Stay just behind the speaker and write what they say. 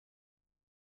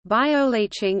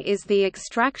Bioleaching is the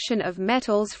extraction of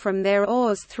metals from their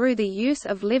ores through the use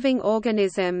of living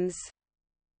organisms.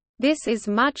 This is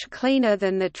much cleaner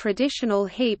than the traditional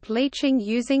heap leaching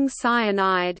using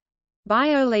cyanide.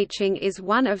 Bioleaching is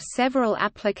one of several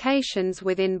applications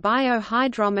within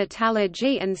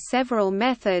biohydrometallurgy, and several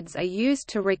methods are used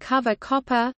to recover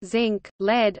copper, zinc,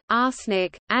 lead,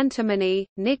 arsenic, antimony,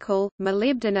 nickel,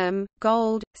 molybdenum,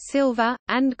 gold, silver,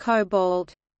 and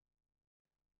cobalt.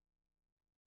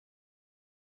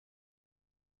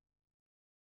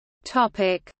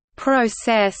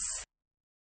 Process.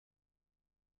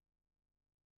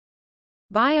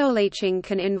 Bioleaching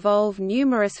can involve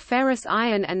numerous ferrous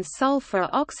iron and sulfur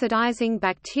oxidizing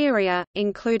bacteria,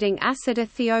 including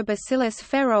AcidothioBacillus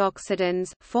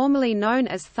ferrooxidans, formerly known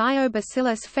as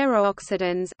Thiobacillus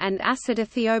ferrooxidans, and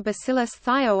AcidothioBacillus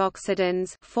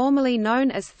thiooxidans, formerly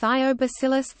known as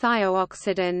Thiobacillus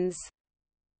thiooxidans.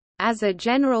 As a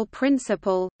general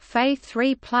principle,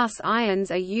 Fe3+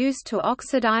 ions are used to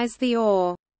oxidize the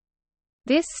ore.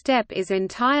 This step is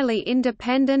entirely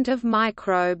independent of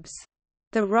microbes.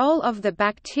 The role of the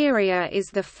bacteria is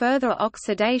the further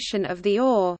oxidation of the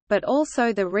ore, but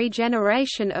also the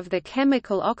regeneration of the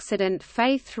chemical oxidant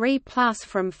Fe3+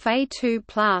 from Fe2+.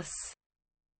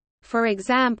 For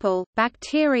example,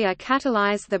 bacteria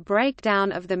catalyze the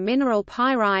breakdown of the mineral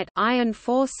pyrite iron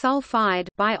 4 sulfide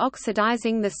by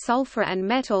oxidizing the sulfur and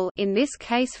metal, in this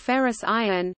case ferrous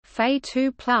iron,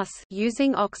 Fe2+,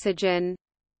 using oxygen.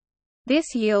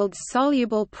 This yields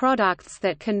soluble products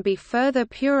that can be further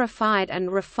purified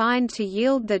and refined to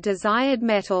yield the desired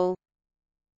metal.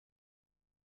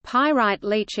 Pyrite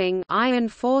leaching iron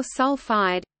 4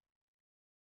 sulfide.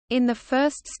 In the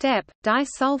first step,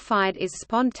 disulfide is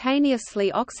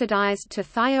spontaneously oxidized to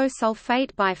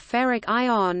thiosulfate by ferric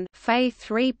ion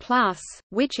Fe3+,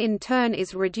 which in turn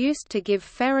is reduced to give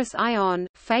ferrous ion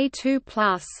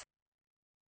Fe2+.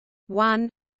 1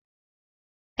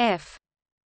 F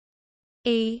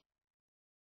E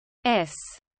S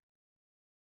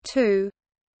 2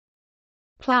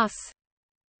 plus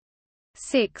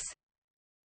 6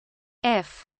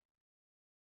 F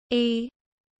E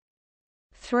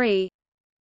 3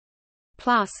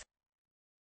 plus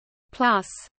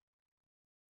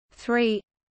 3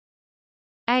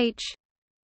 H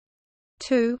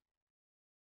 2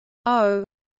 O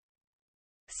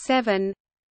 7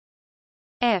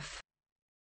 F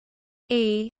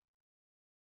E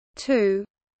 2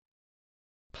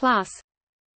 plus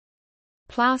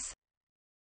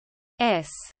S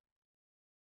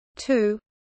 2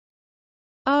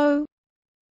 O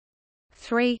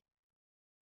 3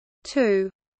 2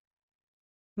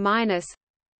 minus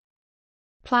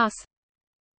plus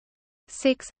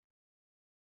 6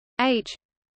 H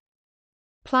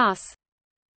plus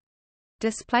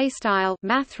display style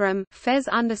mathrm fez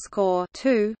underscore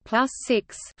 2 plus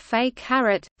 6 Fe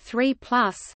caret 3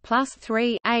 plus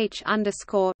 3 H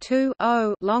underscore 2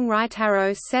 O long right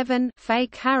arrow 7 Fe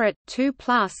caret 2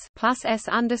 plus S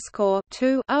underscore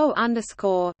 2 O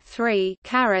underscore 3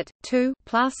 caret 2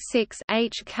 plus 6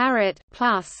 H caret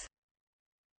plus.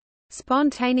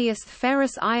 Spontaneous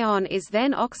ferrous ion is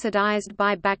then oxidized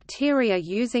by bacteria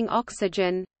using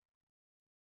oxygen.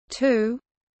 2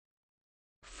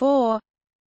 4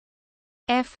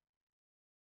 F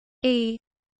E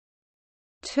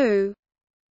 2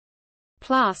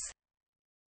 plus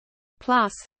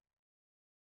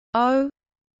O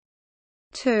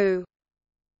 2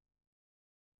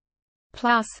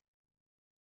 plus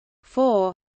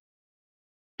 4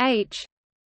 H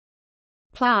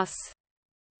plus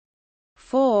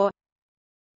 4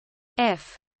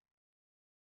 F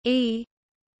E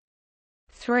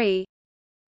 3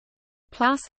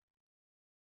 plus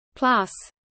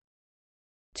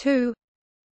 2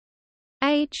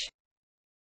 H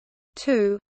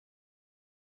 2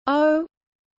 O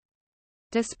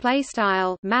display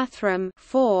style mathrm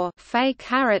 4 Fe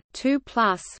caret 2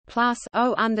 plus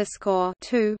O underscore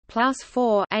 2 plus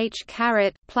 4 H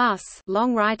caret plus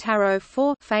long right arrow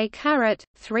 4 Fe caret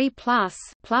 3 plus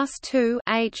 2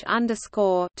 H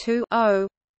underscore 2 O.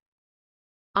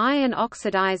 Iron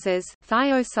oxidizes.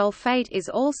 Thiosulfate is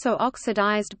also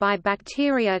oxidized by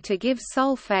bacteria to give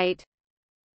sulfate.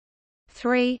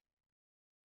 3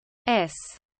 S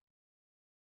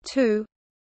 2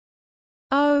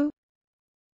 O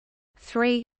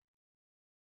 3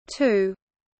 2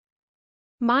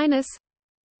 minus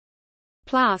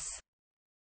plus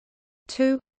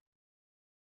 2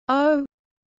 O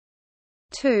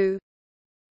 2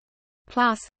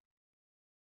 plus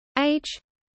H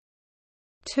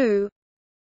 2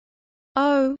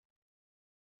 O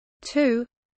 2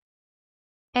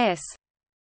 S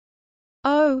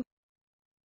O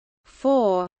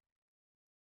 4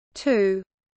 2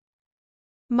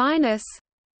 minus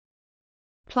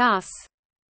plus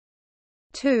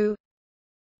 2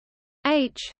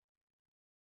 H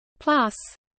plus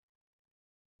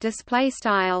display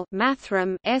style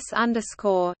mathrm s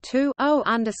underscore 2 o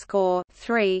underscore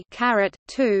 3 caret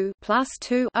 2 plus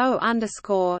 2 o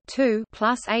underscore 2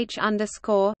 plus h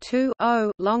underscore 2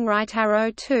 o long right arrow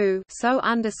 2 so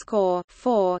underscore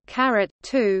 4 caret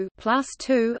 2 plus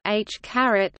 2 h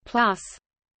caret plus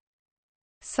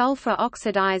sulfur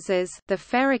oxidizes the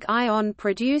ferric ion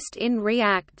produced in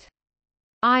react.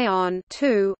 Ion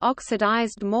 2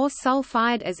 oxidized more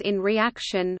sulfide as in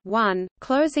reaction 1,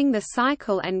 closing the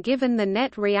cycle and given the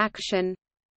net reaction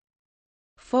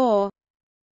 4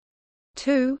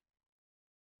 2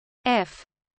 F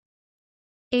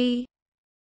E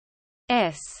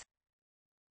S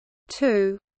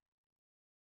 2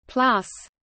 plus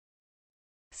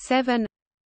 7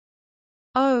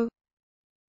 O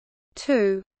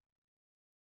 2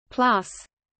 plus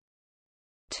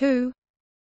 2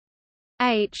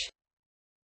 H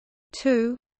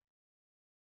 2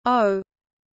 O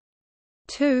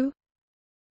 2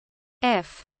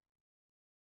 F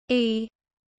E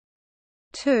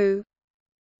 2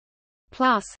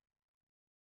 plus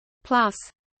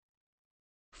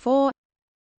 4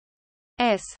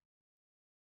 S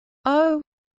O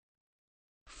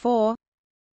 4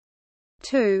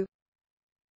 2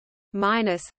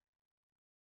 minus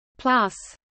plus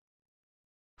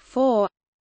 4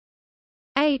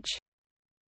 H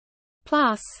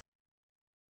plus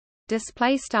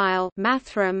display style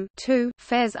mathrm 2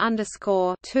 fez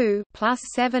underscore 2 plus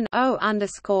 7 o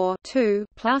underscore 2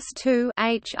 plus 2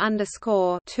 h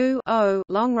underscore 2 o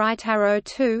long right arrow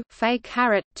 2 fe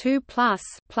caret 2 plus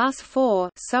 4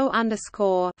 so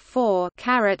underscore 4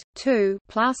 caret 2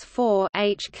 plus 4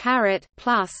 h caret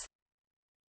plus.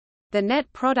 The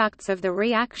net products of the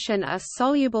reaction are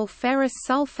soluble ferrous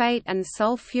sulfate and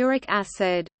sulfuric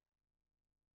acid.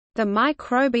 The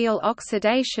microbial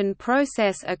oxidation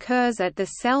process occurs at the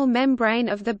cell membrane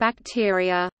of the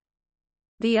bacteria.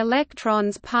 The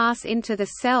electrons pass into the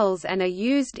cells and are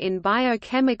used in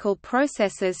biochemical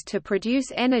processes to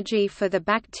produce energy for the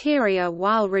bacteria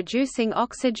while reducing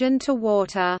oxygen to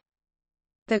water.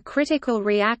 The critical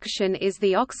reaction is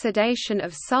the oxidation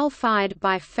of sulfide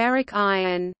by ferric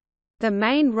ion. The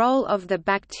main role of the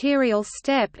bacterial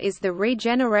step is the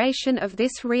regeneration of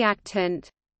this reactant.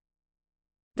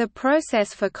 The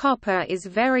process for copper is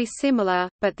very similar,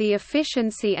 but the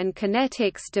efficiency and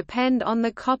kinetics depend on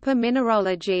the copper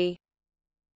mineralogy.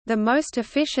 The most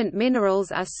efficient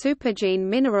minerals are supergene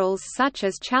minerals such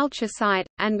as chalcocite,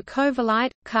 and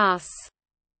covellite, Cas.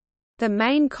 The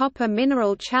main copper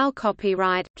mineral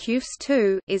chalcopyrite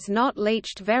is not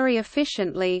leached very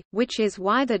efficiently, which is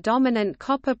why the dominant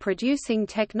copper-producing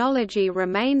technology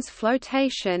remains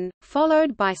flotation,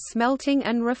 followed by smelting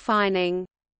and refining.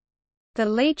 The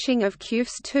leaching of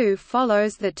CuF2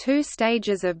 follows the two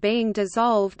stages of being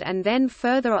dissolved and then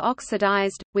further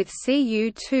oxidized, with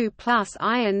Cu2+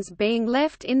 ions being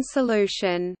left in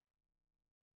solution.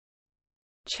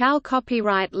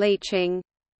 Chalcopyrite leaching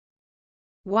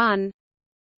 1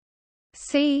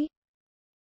 C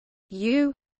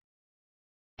U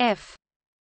F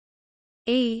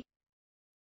E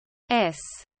S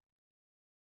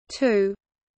 2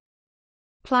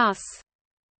 plus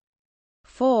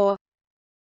 4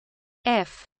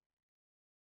 F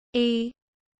E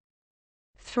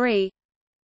 3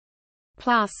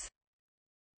 plus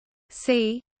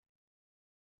C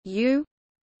U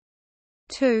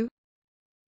 2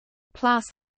 plus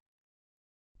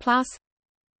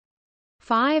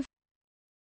 5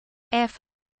 F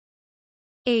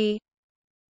E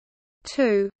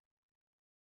 2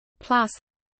 plus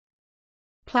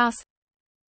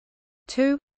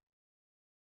 2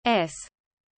 S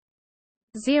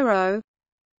 0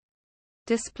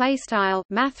 display style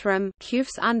mathrm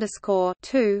cufs underscore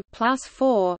 2 plus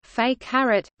 4 fe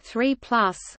caret 3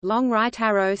 plus long right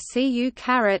arrow cu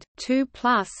caret 2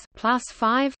 plus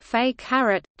 5 fe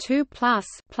caret 2 plus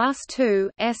 2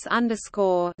 s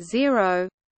underscore 0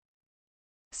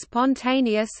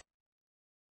 spontaneous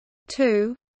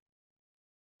 2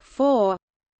 4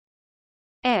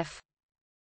 f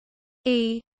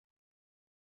e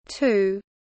 2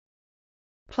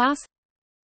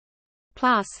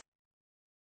 plus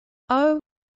O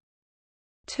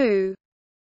 2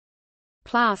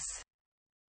 plus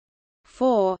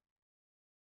 4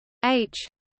 H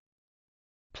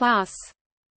plus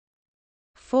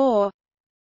 4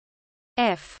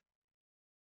 F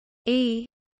E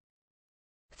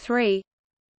 3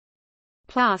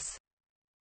 plus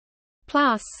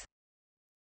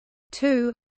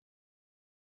 2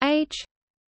 H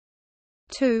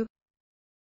 2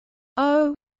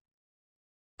 O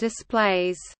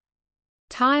displays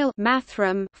tile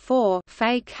mathrm 4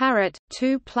 Fe caret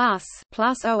 2 plus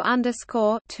O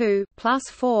underscore 2 plus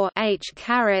 4 H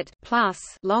caret plus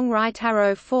long right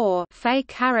arrow 4 Fe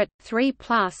caret 3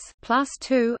 plus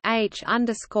 2 H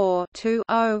underscore 2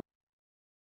 O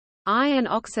iron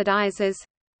oxidizers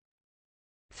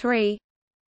 3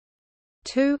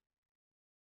 2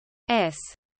 S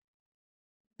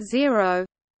 0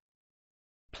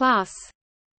 plus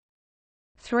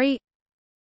 3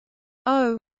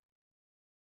 O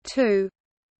 2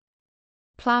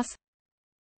 plus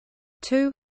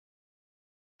 2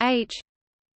 H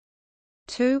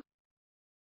 2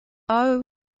 O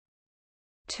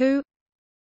 2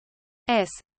 S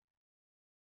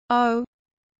O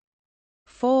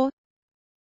 4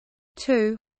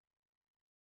 2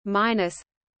 minus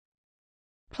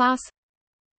plus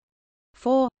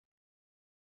 4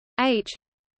 H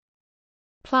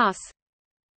plus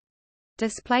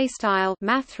display style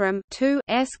mathrm 2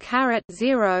 S caret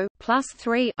 0 plus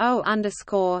 3 O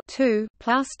underscore 2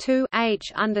 plus 2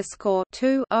 H underscore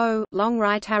 2 O long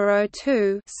right arrow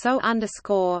 2 so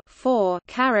underscore 4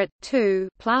 caret 2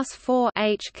 plus 4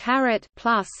 H caret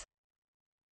plus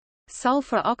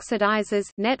sulfur oxidizers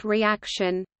net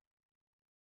reaction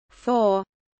 4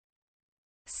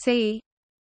 C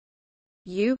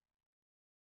U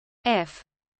F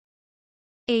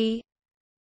E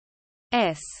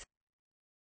S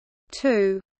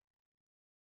 2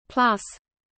 plus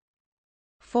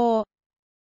 4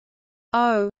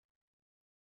 O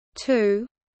 2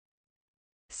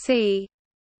 C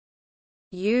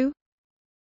U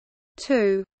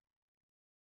 2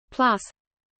 plus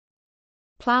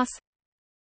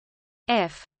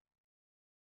F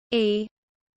E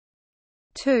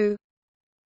 2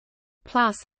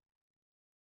 plus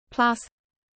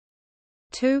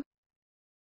 2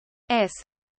 S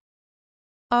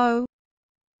O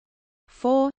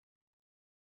 4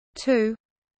 2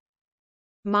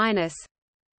 minus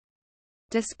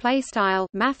display style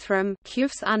mathrm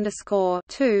qfs underscore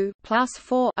 2 plus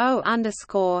 4 O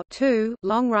underscore 2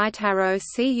 long right arrow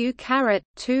cu caret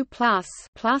 2 plus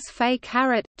Fe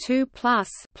caret 2 plus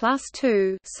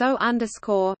 2 so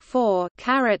underscore 4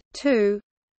 caret 2.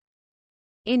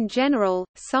 In general,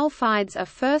 sulfides are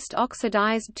first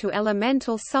oxidized to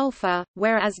elemental sulfur,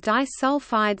 whereas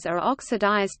disulfides are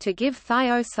oxidized to give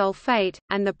thiosulfate,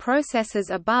 and the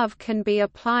processes above can be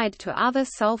applied to other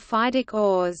sulfidic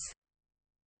ores.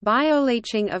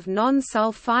 Bioleaching of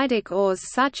non-sulfidic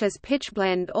ores such as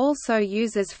pitchblende also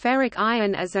uses ferric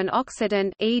iron as an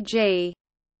oxidant, e.g.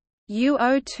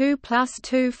 UO2 plus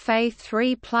 2 Fe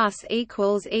 3 plus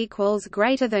equals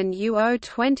greater than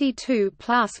UO22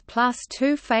 plus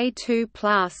 2 Fe 2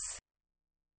 plus.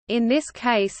 In this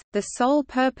case, the sole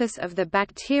purpose of the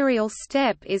bacterial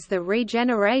step is the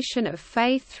regeneration of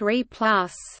Fe 3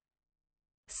 plus.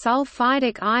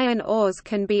 Sulfidic iron ores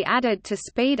can be added to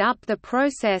speed up the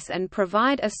process and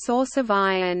provide a source of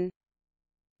iron.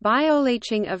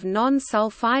 Bioleaching of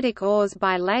non-sulfidic ores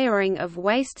by layering of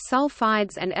waste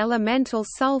sulfides and elemental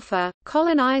sulfur,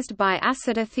 colonized by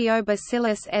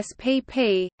Acidotheobacillus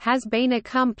spp, has been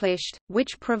accomplished,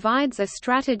 which provides a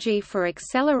strategy for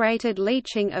accelerated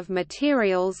leaching of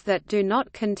materials that do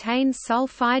not contain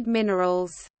sulfide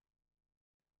minerals.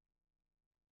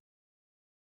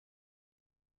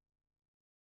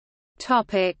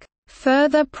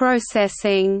 Further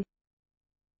processing.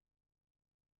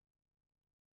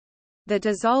 The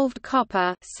dissolved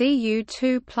copper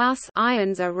Cu2+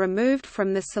 ions are removed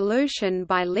from the solution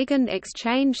by ligand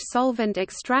exchange solvent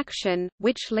extraction,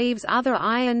 which leaves other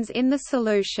ions in the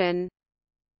solution.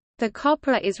 The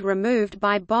copper is removed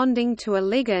by bonding to a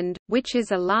ligand, which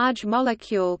is a large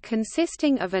molecule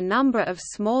consisting of a number of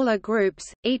smaller groups,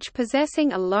 each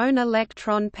possessing a lone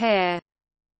electron pair.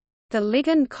 The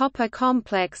ligand copper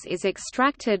complex is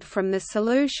extracted from the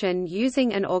solution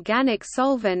using an organic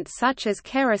solvent such as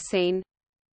kerosene.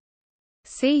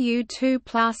 Cu2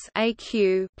 plus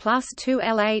Aq plus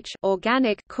 2LH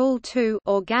organic Cool2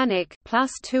 organic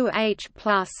plus 2H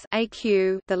plus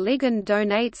Aq. The ligand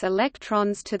donates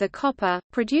electrons to the copper,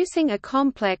 producing a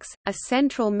complex, a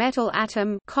central metal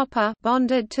atom copper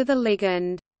bonded to the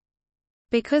ligand.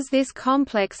 Because this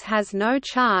complex has no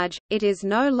charge, it is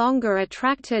no longer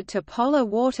attracted to polar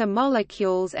water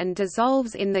molecules and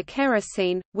dissolves in the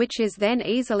kerosene, which is then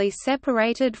easily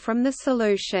separated from the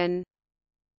solution.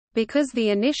 Because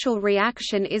the initial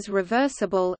reaction is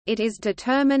reversible, it is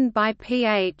determined by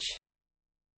pH.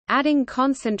 Adding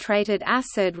concentrated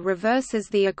acid reverses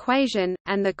the equation,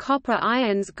 and the copper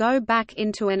ions go back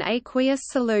into an aqueous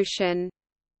solution.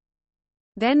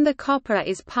 Then the copper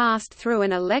is passed through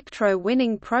an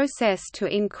electro-winning process to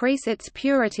increase its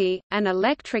purity. An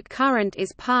electric current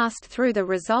is passed through the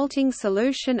resulting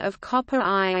solution of copper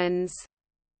ions.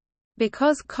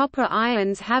 Because copper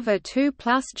ions have a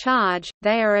 2+ charge,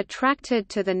 they are attracted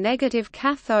to the negative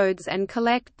cathodes and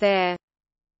collect there.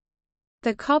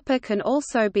 The copper can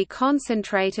also be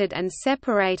concentrated and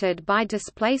separated by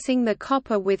displacing the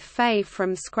copper with Fe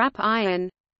from scrap iron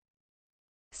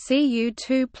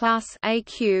Cu2+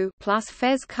 Aq plus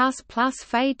Fes Cus plus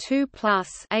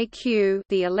Fe2+ Aq.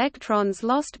 The electrons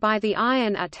lost by the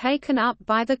iron are taken up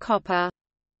by the copper.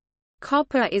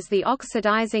 Copper is the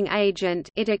oxidizing agent,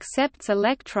 it accepts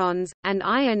electrons, and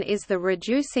iron is the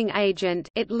reducing agent,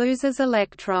 it loses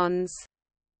electrons.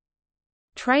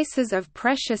 Traces of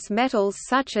precious metals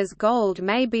such as gold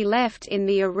may be left in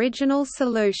the original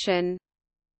solution.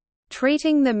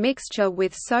 Treating the mixture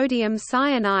with sodium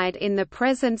cyanide in the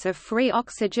presence of free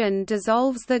oxygen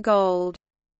dissolves the gold.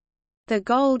 The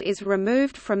gold is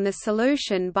removed from the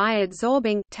solution by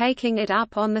adsorbing, taking it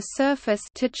up on the surface,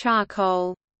 to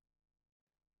charcoal.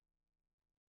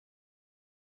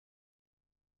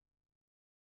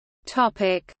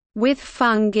 With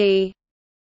fungi.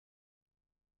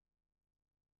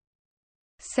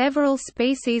 Several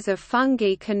species of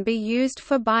fungi can be used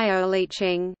for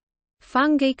bioleaching.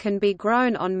 Fungi can be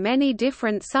grown on many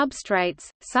different substrates,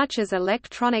 such as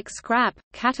electronic scrap,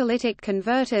 catalytic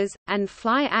converters, and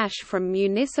fly ash from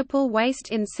municipal waste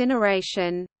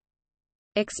incineration.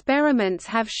 Experiments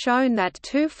have shown that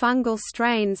two fungal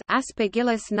strains,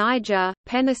 Aspergillus niger,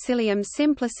 Penicillium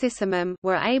simplicissimum,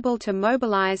 were able to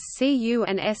mobilize Cu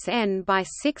and Sn by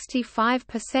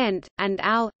 65%, and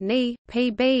Al, Ni,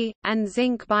 Pb, and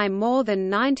zinc by more than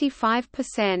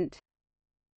 95%.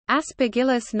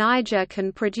 Aspergillus niger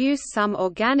can produce some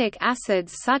organic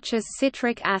acids such as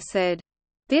citric acid.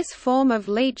 This form of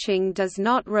leaching does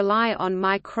not rely on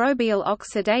microbial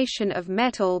oxidation of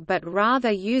metal but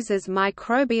rather uses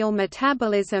microbial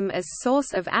metabolism as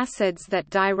source of acids that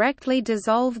directly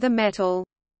dissolve the metal.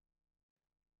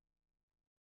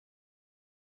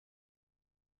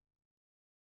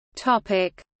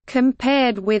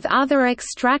 Compared with other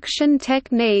extraction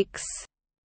techniques.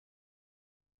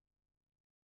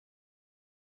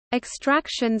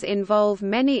 Extractions involve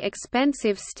many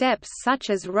expensive steps such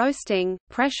as roasting,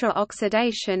 pressure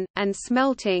oxidation, and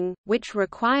smelting, which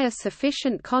require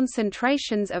sufficient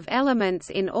concentrations of elements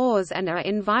in ores and are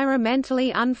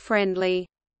environmentally unfriendly.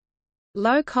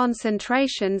 Low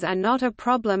concentrations are not a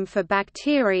problem for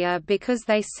bacteria because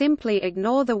they simply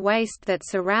ignore the waste that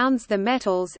surrounds the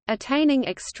metals, attaining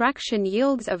extraction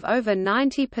yields of over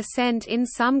 90% in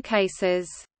some cases.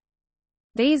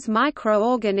 These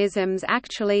microorganisms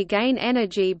actually gain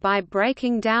energy by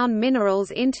breaking down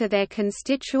minerals into their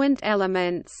constituent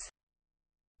elements.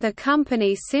 The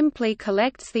company simply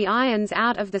collects the ions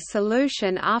out of the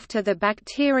solution after the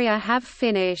bacteria have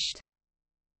finished.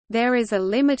 There is a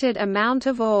limited amount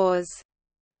of ores.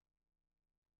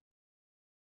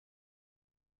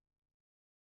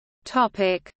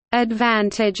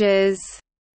 Advantages.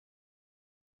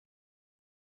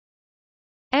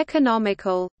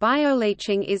 Economical,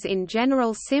 bioleaching is in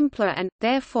general simpler and,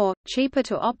 therefore, cheaper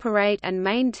to operate and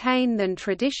maintain than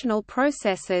traditional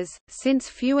processes, since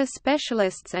fewer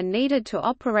specialists are needed to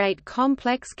operate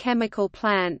complex chemical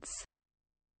plants.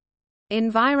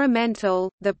 Environmental,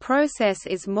 the process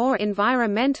is more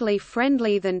environmentally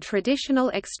friendly than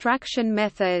traditional extraction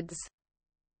methods.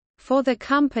 For the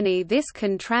company this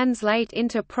can translate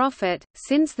into profit,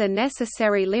 since the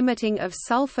necessary limiting of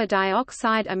sulfur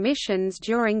dioxide emissions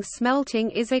during smelting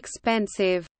is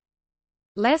expensive.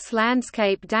 Less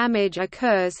landscape damage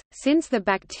occurs, since the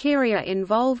bacteria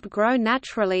involved grow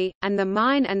naturally, and the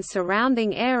mine and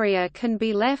surrounding area can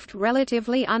be left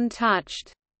relatively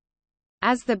untouched.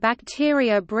 As the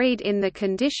bacteria breed in the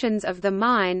conditions of the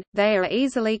mine, they are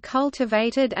easily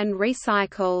cultivated and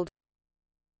recycled.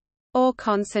 Ore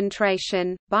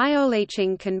concentration.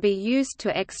 Bioleaching can be used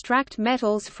to extract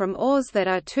metals from ores that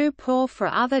are too poor for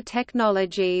other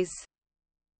technologies.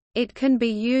 It can be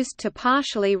used to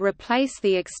partially replace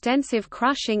the extensive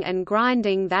crushing and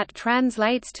grinding that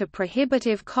translates to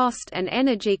prohibitive cost and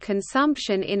energy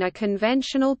consumption in a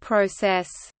conventional process.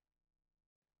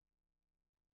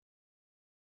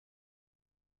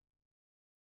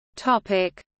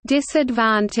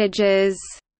 Disadvantages.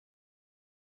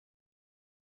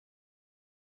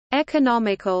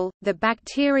 Economical, the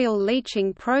bacterial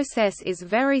leaching process is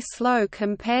very slow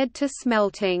compared to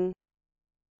smelting.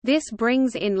 This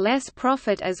brings in less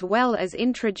profit as well as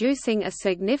introducing a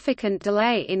significant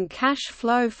delay in cash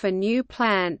flow for new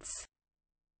plants.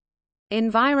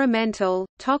 Environmental,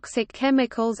 toxic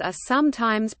chemicals are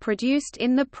sometimes produced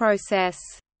in the process.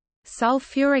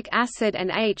 Sulfuric acid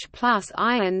and H+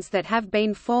 ions that have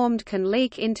been formed can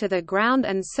leak into the ground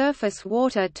and surface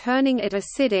water, turning it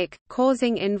acidic,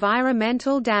 causing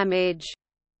environmental damage.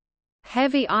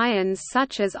 Heavy ions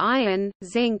such as iron,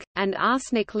 zinc, and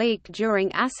arsenic leak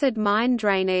during acid mine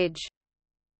drainage.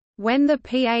 When the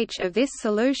pH of this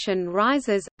solution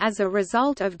rises, as a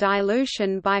result of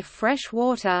dilution by fresh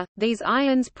water, these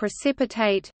ions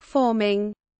precipitate,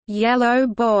 forming yellow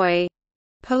buoy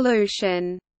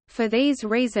pollution. For these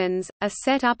reasons, a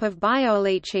setup of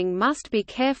bioleaching must be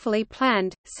carefully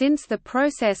planned, since the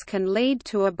process can lead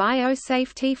to a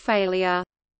biosafety failure.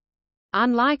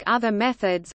 Unlike other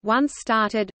methods, once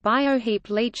started, bioheap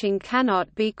leaching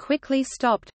cannot be quickly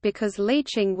stopped, because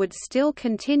leaching would still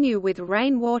continue with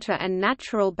rainwater and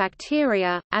natural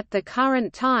bacteria. At the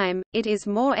current time, it is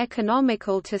more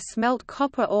economical to smelt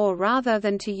copper ore rather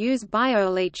than to use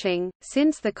bioleaching,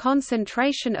 since the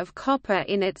concentration of copper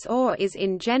in its ore is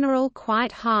in general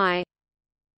quite high.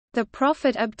 The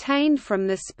profit obtained from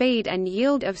the speed and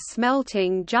yield of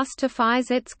smelting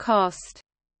justifies its cost.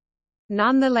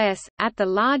 Nonetheless, at the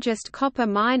largest copper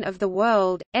mine of the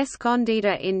world,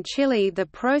 Escondida in Chile, the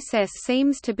process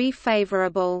seems to be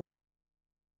favorable.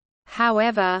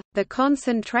 However, the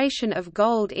concentration of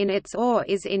gold in its ore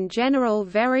is in general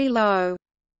very low.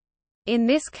 In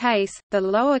this case, the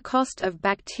lower cost of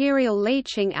bacterial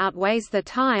leaching outweighs the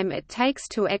time it takes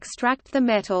to extract the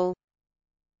metal.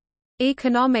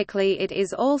 Economically, it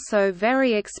is also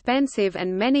very expensive,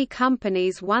 and many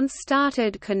companies once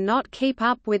started cannot keep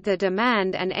up with the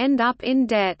demand and end up in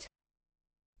debt.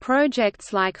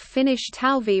 Projects like Finnish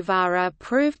Talvivaara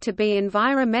proved to be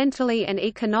environmentally and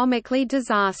economically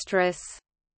disastrous.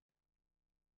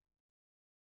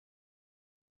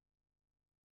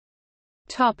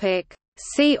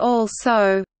 See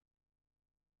also: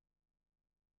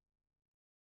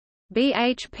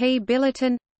 BHP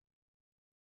Billiton,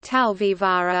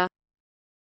 Talvivaara.